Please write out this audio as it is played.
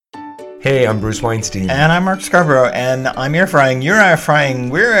Hey, I'm Bruce Weinstein. And I'm Mark Scarborough, and I'm air frying, you're air frying,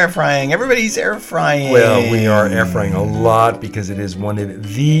 we're air frying, everybody's air frying. Well, we are air frying a lot because it is one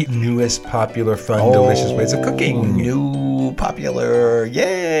of the newest popular, fun, delicious ways of cooking. New, popular,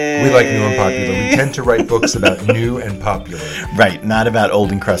 yay! We like new and popular. We tend to write books about new and popular. Right, not about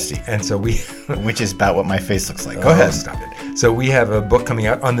old and crusty. And so we... Which is about what my face looks like. Go ahead. Stop it. So we have a book coming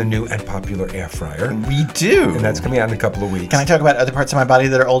out on the new and popular air fryer. We do. And that's coming out in a couple of weeks. Can I talk about other parts of my body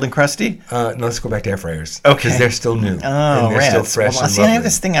that are old and crusty? No, let's go back to air fryers. Okay. Because they're still new. Oh, and they're still fresh well, and see, lovely. I have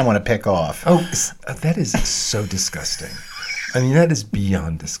this thing I want to pick off. Oh, that is so disgusting. I mean, that is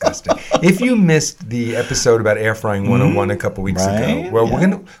beyond disgusting. If you missed the episode about air frying 101 a couple weeks ago, well,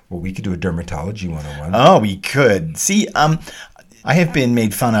 we could do a dermatology 101. Oh, we could. See, I have been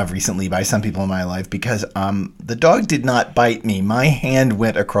made fun of recently by some people in my life because the dog did not bite me. My hand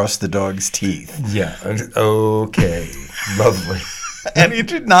went across the dog's teeth. Yeah. Okay. Lovely. And he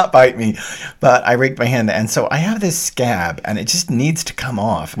did not bite me, but I raked my hand. And so I have this scab, and it just needs to come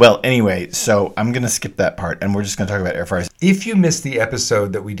off. Well, anyway, so I'm going to skip that part, and we're just going to talk about air fryers. If you missed the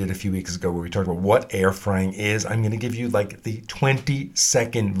episode that we did a few weeks ago where we talked about what air frying is, I'm going to give you like the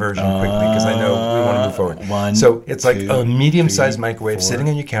 20-second version quickly because I know we want to move forward. So it's like a medium-sized microwave sitting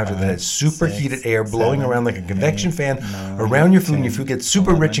on your counter that has superheated air blowing around like a convection fan around your food, and your food gets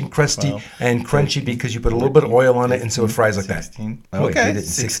super rich and crusty and crunchy because you put a little bit of oil on it, and so it fries like that. Okay,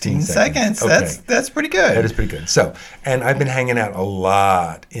 16 seconds. Okay. That's pretty good. That is pretty good. So, and I've been hanging out a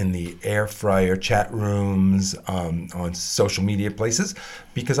lot in the air fryer chat rooms, on social media places,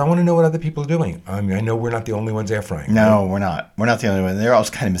 because I want to know what other people are doing. I mean, I know we're not the only ones air frying. No, we're not. We're not the only one. They're all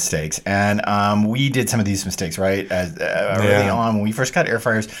kind of mistakes. And we did some of these mistakes, right? Early on, when we first got air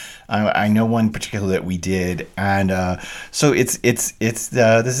fryers, I know one particular that we did. And so it's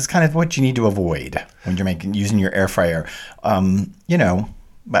this is kind of what you need to avoid when you're using your air fryer.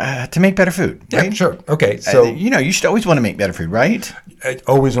 To make better food, right? Yeah, sure. Okay, so... you should always want to make better food, right? I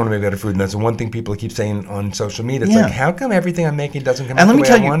always want to make better food, and that's the one thing people keep saying on social media. It's like, how come everything I'm making doesn't come out the way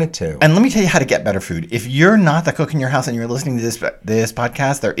I want it to? And let me tell you how to get better food. If you're not the cook in your house and you're listening to this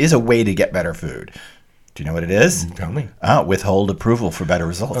podcast, there is a way to get better food. Do you know what it is? Tell me. Withhold approval for better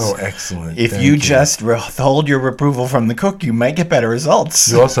results. Oh, excellent. If you just withhold your approval from the cook, you might get better results.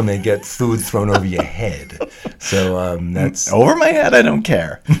 You also may get food thrown over your head. So that's... Over my head, I don't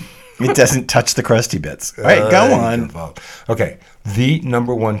care. It doesn't touch the crusty bits. All right, go on. Okay, the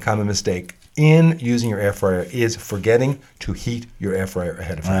number one common mistake in using your air fryer is forgetting to heat your air fryer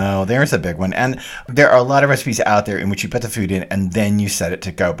ahead of time. Oh, there's a big one. And there are a lot of recipes out there in which you put the food in and then you set it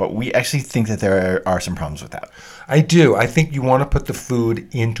to go. But we actually think that there are some problems with that. I do. I think you want to put the food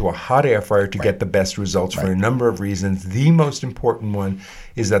into a hot air fryer to get the best results for a number of reasons. The most important one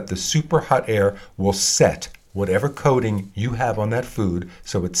is that the super hot air will set whatever coating you have on that food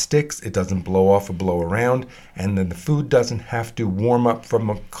so it sticks, it doesn't blow off or blow around, and then the food doesn't have to warm up from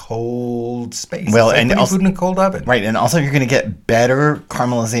a cold space. Well, it's like and also food in a cold oven. Right, and also you're going to get better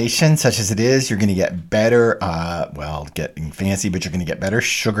caramelization, such as it is. You're going to get better, getting fancy, but you're going to get better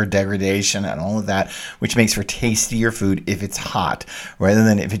sugar degradation and all of that, which makes for tastier food if it's hot, rather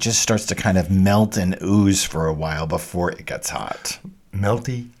than if it just starts to kind of melt and ooze for a while before it gets hot.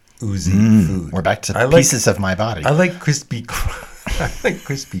 Melty, oozy food. We're back to pieces of my body. I like crispy,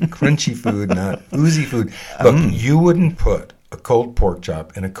 crunchy food, not oozy food. Look, you wouldn't put a cold pork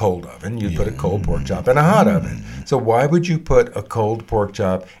chop in a cold oven. You'd put a cold pork chop in a hot oven. So why would you put a cold pork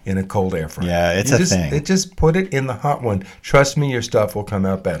chop in a cold air fryer? Yeah, it's a thing. Just put it in the hot one. Trust me, your stuff will come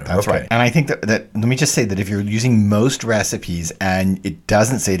out better. That's right. And I think that let me just say that if you're using most recipes and it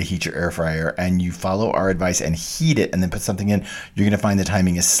doesn't say to heat your air fryer and you follow our advice and heat it and then put something in, you're going to find the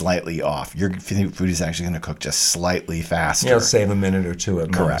timing is slightly off. Your food is actually going to cook just slightly faster. You'll save a minute or two at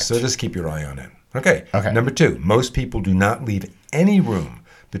most. Correct. So just keep your eye on it. Okay. Number 2, most people do not leave any room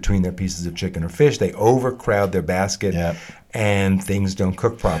between their pieces of chicken or fish. They overcrowd their basket and things don't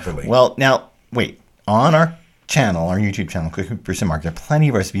cook properly. Well, now, wait. On our channel, our YouTube channel, Cooking with Bruce and Mark, there are plenty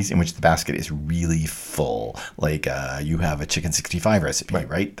of recipes in which the basket is really full. Like you have a chicken 65 recipe,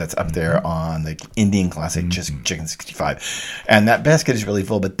 right? That's up there on the Indian classic chicken 65. And that basket is really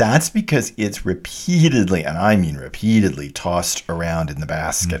full, but that's because it's repeatedly, and I mean repeatedly, tossed around in the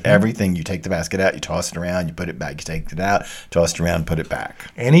basket. Everything, you take the basket out, you toss it around, you put it back, you take it out, toss it around, put it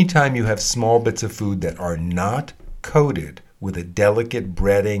back. Anytime you have small bits of food that are not coated with a delicate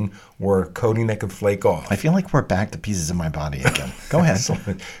breading or a coating that could flake off. I feel like we're back to pieces of my body again. Go ahead.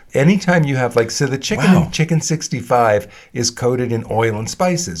 Anytime you have, so the chicken in Chicken 65 is coated in oil and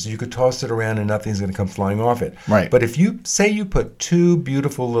spices. You could toss it around and nothing's going to come flying off it. Right. But if you say you put 2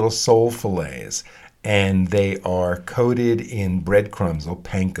 beautiful little sole fillets and they are coated in breadcrumbs or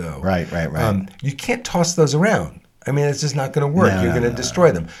panko. Right. You can't toss those around. I mean, it's just not going to work. You're going to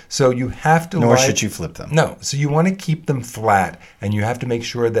destroy them. So you have to. Nor should you flip them. No. So you want to keep them flat, and you have to make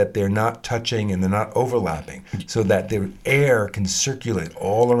sure that they're not touching and they're not overlapping, so that the air can circulate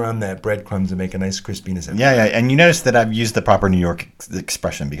all around that breadcrumbs and make a nice crispiness. Yeah. And you notice that I've used the proper New York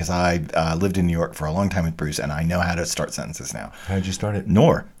expression because I lived in New York for a long time with Bruce, and I know how to start sentences now. How'd you start it?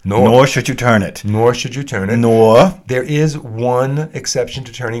 Nor should you turn it. Nor should you turn it. Nor. There is one exception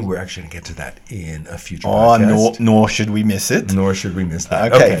to turning. We're actually going to get to that in a future podcast. Nor should we miss it. Nor should we miss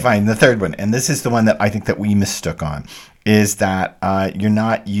that. Okay, fine. The third one, and this is the one that I think that we mistook on, is that you're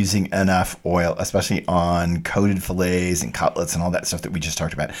not using enough oil, especially on coated fillets and cutlets and all that stuff that we just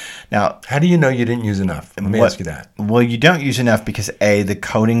talked about. Now, how do you know you didn't use enough? Let me ask you that. Well, you don't use enough because A, the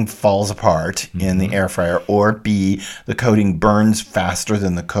coating falls apart in the air fryer, or B, the coating burns faster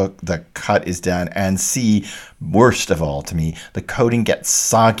than the cut is done, and C, worst of all to me, the coating gets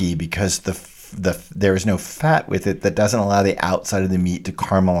soggy because there is no fat with it that doesn't allow the outside of the meat to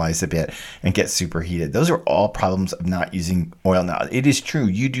caramelize a bit and get superheated. Those are all problems of not using oil. Now, it is true,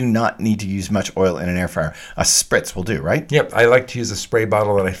 you do not need to use much oil in an air fryer. A spritz will do, right? Yep, I like to use a spray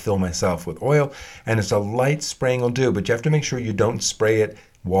bottle that I fill myself with oil, and it's a light spraying will do, but you have to make sure you don't spray it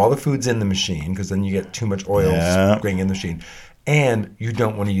while the food's in the machine, because then you get too much oil spraying in the machine. And you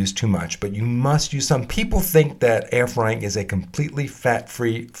don't want to use too much, but you must use some. People think that air frying is a completely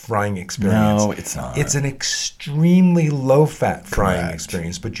fat-free frying experience. No, it's not. It's an extremely low-fat frying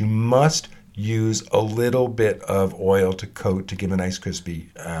experience, but you must use a little bit of oil to coat to give a nice crispy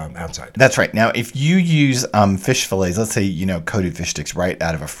outside. That's right. Now, if you use fish fillets, let's say, coated fish sticks right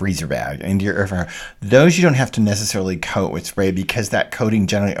out of a freezer bag into your air fryer, those you don't have to necessarily coat with spray because that coating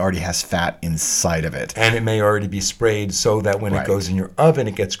generally already has fat inside of it. And it may already be sprayed so that when it goes in your oven,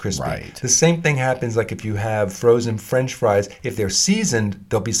 it gets crispy. Right. The same thing happens like if you have frozen French fries. If they're seasoned,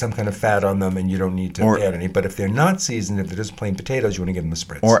 there'll be some kind of fat on them and you don't need to add any. But if they're not seasoned, if they're just plain potatoes, you want to give them a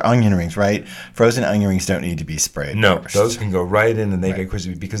spritz. Or onion rings, right? Frozen onion rings don't need to be sprayed. No, first. Those can go right in and they get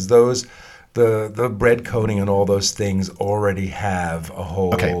crispy because those, the bread coating and all those things already have a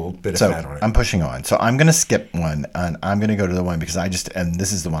whole bit of fat on it. I'm pushing on. So I'm going to skip one and I'm going to go to the one because and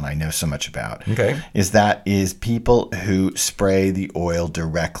this is the one I know so much about. Okay. Is people who spray the oil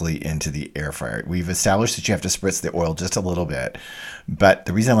directly into the air fryer. We've established that you have to spritz the oil just a little bit. But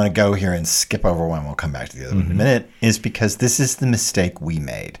the reason I want to go here and skip over one, we'll come back to the other one in a minute, is because this is the mistake we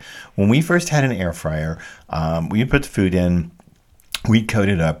made. When we first had an air fryer, we put the food in, we'd coat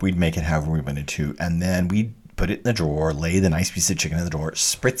it up, we'd make it however we wanted to, and then we'd put it in the drawer, lay the nice piece of chicken in the drawer,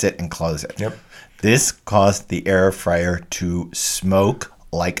 spritz it, and close it. Yep. This caused the air fryer to smoke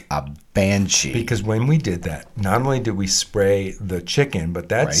like a banshee. Because when we did that, not only did we spray the chicken, but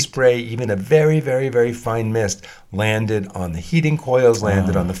that spray, even a very, very, very fine mist, landed on the heating coils,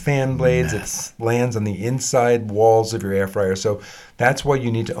 landed on the fan blades, it lands on the inside walls of your air fryer. So that's why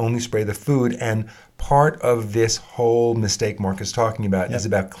you need to only spray the food. And part of this whole mistake Mark is talking about is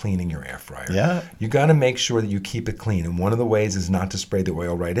about cleaning your air fryer. Yeah. You got to make sure that you keep it clean. And one of the ways is not to spray the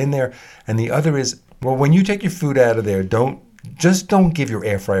oil right in there. And the other is, well, when you take your food out of there, don't give your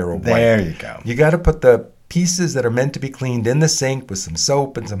air fryer a wipe. There you go. You got to put the pieces that are meant to be cleaned in the sink with some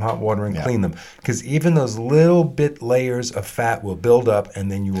soap and some hot water and clean them. Because even those little bit layers of fat will build up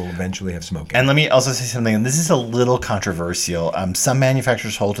and then you will eventually have smoke. And let me also say something, and this is a little controversial. Some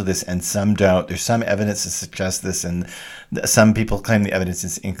manufacturers hold to this and some don't. There's some evidence to suggest this, and some people claim the evidence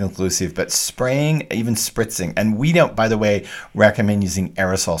is inconclusive. But spraying, even spritzing, and we don't, by the way, recommend using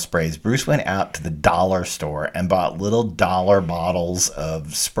aerosol sprays. Bruce went out to the dollar store and bought little dollar bottles of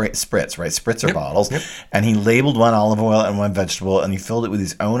spritz, right? Spritzer bottles. Yep. And he labeled one olive oil and one vegetable, and he filled it with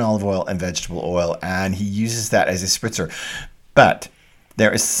his own olive oil and vegetable oil, and he uses that as a spritzer. But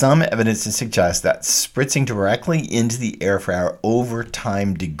there is some evidence to suggest that spritzing directly into the air fryer over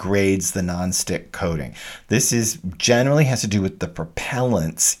time degrades the nonstick coating. This generally has to do with the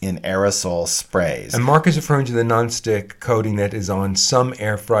propellants in aerosol sprays. And Mark is referring to the nonstick coating that is on some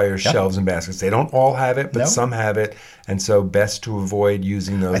air fryer shelves and baskets. They don't all have it, but some have it. And so best to avoid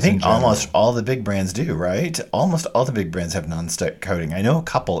using those. I think almost all the big brands do, right? Almost all the big brands have nonstick coating. I know a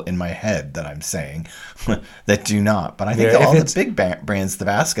couple in my head that I'm saying that do not. But I think all the big brands, the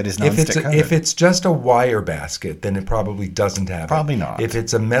basket is nonstick coated. If it's just a wire basket, then it probably doesn't have Probably it. not. If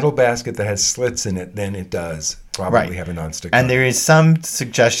it's a metal basket that has slits in it, then it does probably have a nonstick coating. And there is some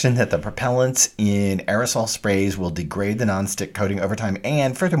suggestion that the propellants in aerosol sprays will degrade the nonstick coating over time.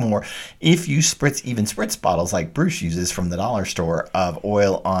 And furthermore, if you spritz bottles like Bruce uses from the dollar store of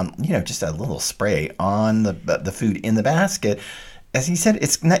oil on, just a little spray on the food in the basket, as he said,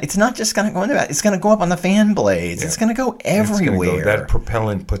 it's not just going to go in the back. It's going to go up on the fan blades. Yeah. It's going to go everywhere. That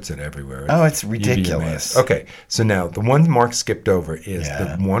propellant puts it everywhere. It's ridiculous. Okay, so now the one Mark skipped over is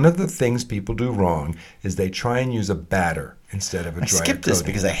that one of the things people do wrong is they try and use a batter instead of a dryer. I skipped this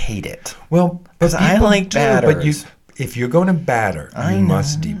because I hate it. Well, because I like batters. But if you're going to batter, you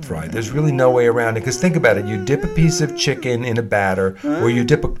must deep fry. There's really no way around it. Because think about it. You dip a piece of chicken in a batter, or you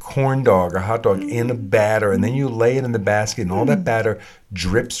dip a corn dog or hot dog in a batter, and then you lay it in the basket, and all that batter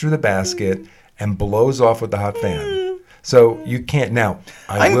drips through the basket and blows off with the hot fan. So you can't. Now,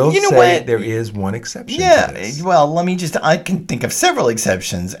 I will say there is one exception to this. Well, I can think of several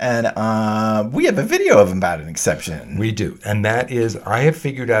exceptions, and we have a video of about an exception. We do, and that is I have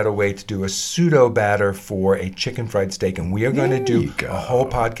figured out a way to do a pseudo batter for a chicken fried steak, and we are going to do a whole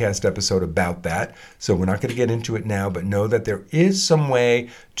podcast episode about that. So we're not going to get into it now, but know that there is some way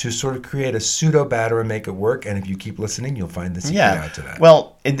to sort of create a pseudo batter and make it work, and if you keep listening, you'll find the secret out to that.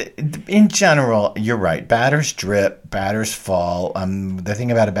 Well, in general, you're right. Batters drip, batters fall. The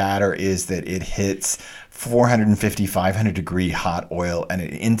thing about a batter is that it hits 450, 500 degree hot oil, and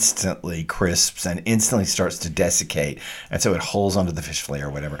it instantly crisps and instantly starts to desiccate. And so it holds onto the fish fillet or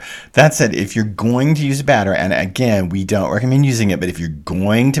whatever. That said, if you're going to use a batter, and again, we don't recommend using it, but if you're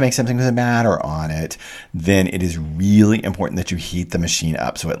going to make something with a batter on it, then it is really important that you heat the machine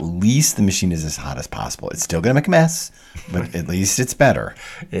up. So at least the machine is as hot as possible. It's still going to make a mess, but at least it's better.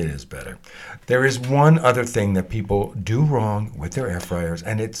 It is better. There is one other thing that people do wrong with their air fryers,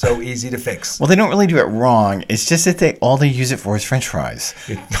 and it's so easy to fix. Well, they don't really do it wrong. It's just that all they use it for is French fries.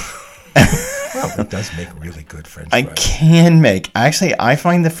 Well, it does make really good French fries. Actually, I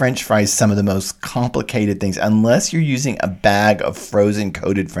find the French fries some of the most complicated things. Unless you're using a bag of frozen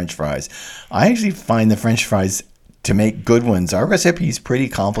coated French fries, I actually find the French fries, to make good ones, our recipe is pretty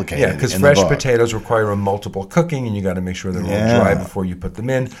complicated. Yeah, because fresh potatoes require a multiple cooking, and you got to make sure they're all dry before you put them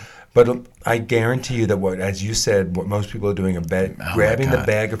in. But I guarantee you that as you said, what most people are doing grabbing the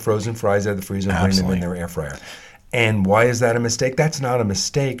bag of frozen fries out of the freezer and putting them in their air fryer. And why is that a mistake? That's not a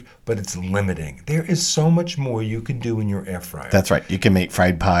mistake, but it's limiting. There is so much more you can do in your air fryer. That's right. You can make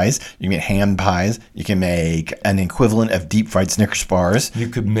fried pies. You can make ham pies. You can make an equivalent of deep fried Snickers bars. You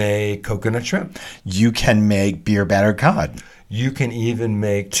could make coconut shrimp. You can make beer battered cod. You can even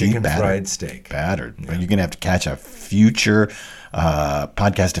make chicken fried steak. Battered. Yeah. You're going to have to catch a future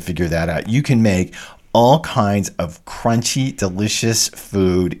podcast to figure that out. You can make all kinds of crunchy, delicious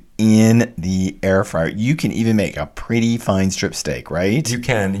food in the air fryer. You can even make a pretty fine strip steak, right? You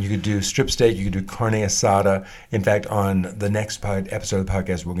can. You could do strip steak. You could do carne asada. In fact, on the next episode of the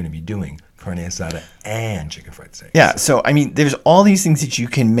podcast, we're going to be doing carne asada and chicken fried steak. Yeah, so I mean, there's all these things that you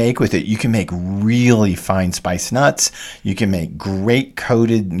can make with it. You can make really fine spiced nuts. You can make great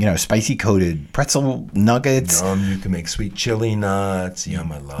coated, spicy coated pretzel nuggets. Yum, you can make sweet chili nuts.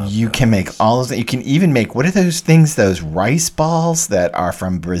 Yum, I love You can make all of that. You can even make, what are those things, those rice balls that are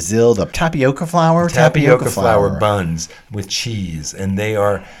from Brazil, the tapioca flour? Tapioca flour buns with cheese. And they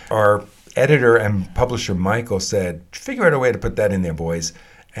are, our editor and publisher, Michael, said, figure out a way to put that in there, boys.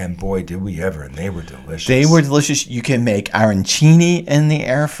 And boy, did we ever. And they were delicious. They were delicious. You can make arancini in the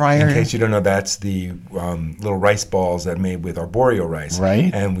air fryer. In case you don't know, that's the little rice balls that are made with arborio rice. Right.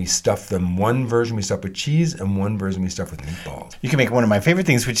 And we stuff them. One version we stuff with cheese, and one version we stuff with meatballs. You can make one of my favorite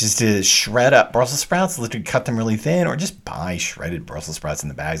things, which is to shred up Brussels sprouts, literally cut them really thin, or just buy shredded Brussels sprouts in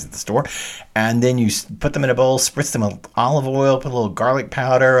the bags at the store. And then you put them in a bowl, spritz them with olive oil, put a little garlic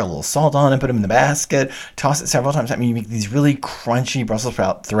powder, a little salt on it, put them in the basket, toss it several times. I mean, you make these really crunchy Brussels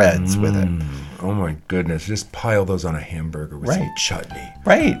sprout threads with it. Oh my goodness. Just pile those on a hamburger with some chutney.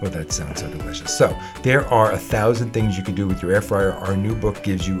 Right. Oh, that sounds so delicious. So there are 1,000 things you can do with your air fryer. Our new book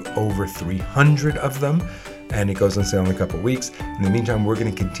gives you over 300 of them, and it goes on sale in a couple of weeks. In the meantime, we're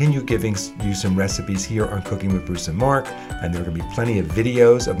going to continue giving you some recipes here on Cooking with Bruce and Mark, and there are going to be plenty of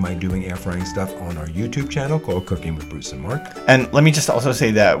videos of my doing air frying stuff on our YouTube channel called Cooking with Bruce and Mark. And let me just also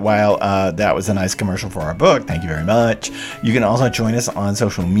say that while that was a nice commercial for our book, thank you very much, you can also join us on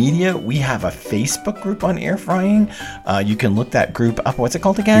social media. We have a Facebook group on air frying. You can look that group up. What's it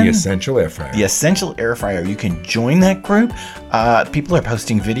called again? The Essential Air Fryer. The Essential Air Fryer. You can join that group. People are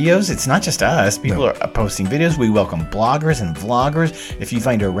posting videos. It's not just us. People are posting videos. We welcome bloggers and vloggers. If you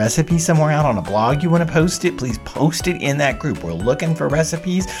find a recipe somewhere out on a blog you want to post it, please post it in that group. We're looking for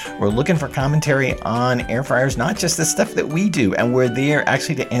recipes. We're looking for commentary on air fryers, not just the stuff that we do. And we're there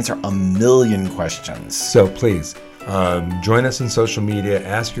actually to answer a million questions. So please, join us on social media,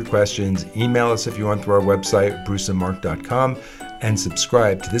 ask your questions, email us if you want through our website, bruceandmark.com, and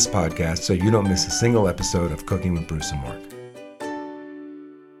subscribe to this podcast so you don't miss a single episode of Cooking with Bruce and Mark.